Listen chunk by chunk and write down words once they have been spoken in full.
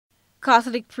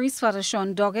Catholic priest Father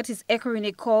Sean Doggett is echoing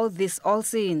a call this All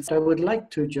Saints. I would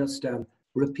like to just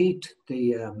repeat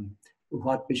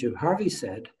what Bishop Harvey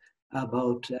said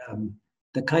about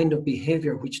the kind of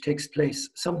behavior which takes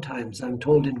place sometimes, I'm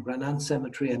told, in Granand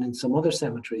Cemetery and in some other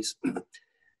cemeteries,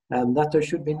 that there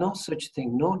should be no such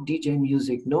thing, no DJ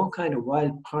music, no kind of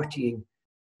wild partying.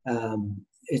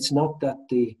 It's not that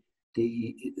the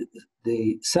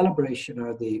celebration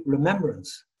or the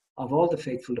remembrance of all the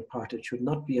faithful departed should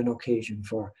not be an occasion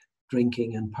for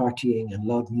drinking and partying and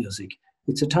loud music.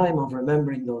 It's a time of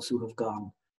remembering those who have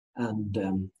gone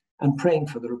and praying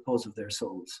for the repose of their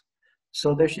souls.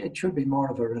 So it should be more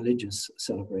of a religious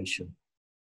celebration.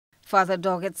 Father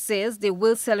Doggett says they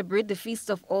will celebrate the Feast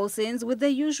of All Saints with their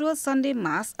usual Sunday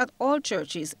Mass at all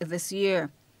churches this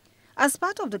year. As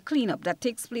part of the cleanup that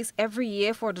takes place every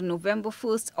year for the November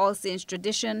 1st All Saints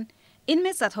tradition,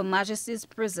 inmates at Her Majesty's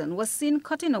Prison were seen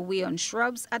cutting away on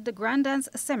shrubs at the Grandance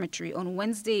Cemetery on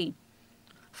Wednesday.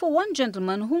 For one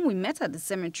gentleman whom we met at the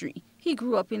cemetery, he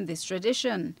grew up in this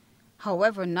tradition.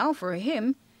 However, now for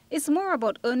him, it's more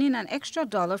about earning an extra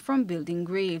dollar from building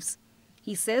graves.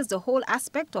 He says the whole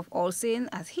aspect of All Saints,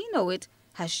 as he knows it,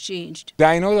 has changed.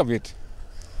 I know of it.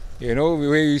 You know,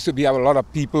 we used to have a lot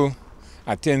of people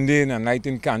attending and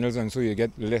lighting candles, and so you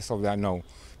get less of that now.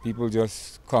 People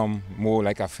just come more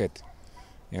like a fete.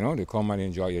 You know, they come and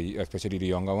enjoy, especially the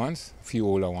younger ones. A few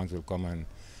older ones will come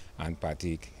and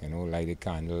partake, you know, light the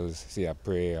candles, say a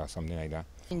prayer or something like that.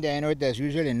 I know there's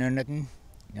usually nothing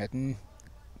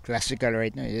classical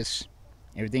right now.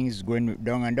 Everything is going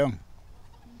down and down.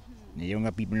 The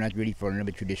younger people not really following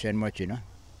the tradition much, you know.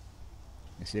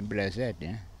 As simple as that,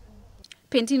 yeah.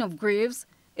 Painting of graves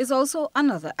is also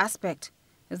another aspect.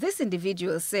 This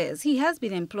individual says he has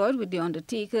been employed with the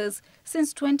undertakers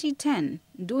since 2010,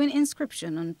 doing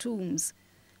inscription on tombs.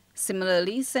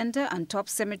 Similarly, center and top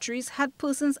cemeteries had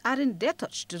persons adding their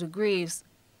touch to the graves.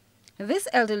 This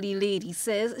elderly lady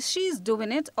says she's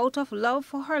doing it out of love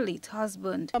for her late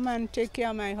husband. Come and take care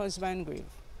of my husband's grave.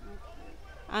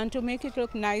 And to make it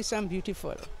look nice and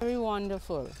beautiful. Very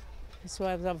wonderful. So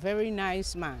I was a very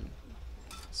nice man.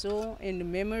 So in the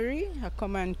memory, I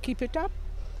come and keep it up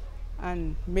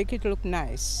and make it look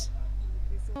nice.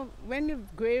 When the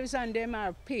graves on them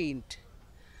are painted,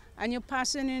 and you're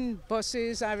passing in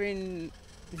buses or in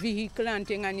vehicle and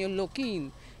thing and you're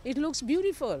looking, it looks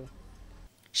beautiful.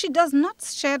 She does not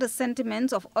share the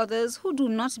sentiments of others who do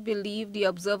not believe the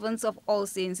observance of All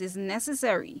Saints is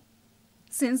necessary,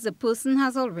 since the person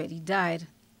has already died.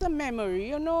 It's a memory,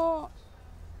 you know,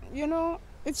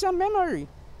 it's a memory.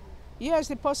 Yes,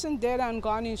 the person dead and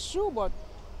gone is true, but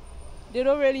they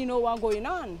don't really know what's going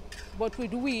on. But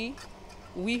with we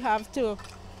have to,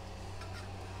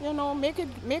 you know, make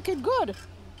it good.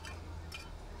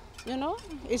 You know,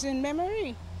 it's in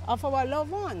memory of our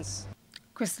loved ones.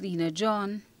 Christina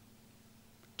John,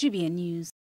 GBN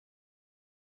News.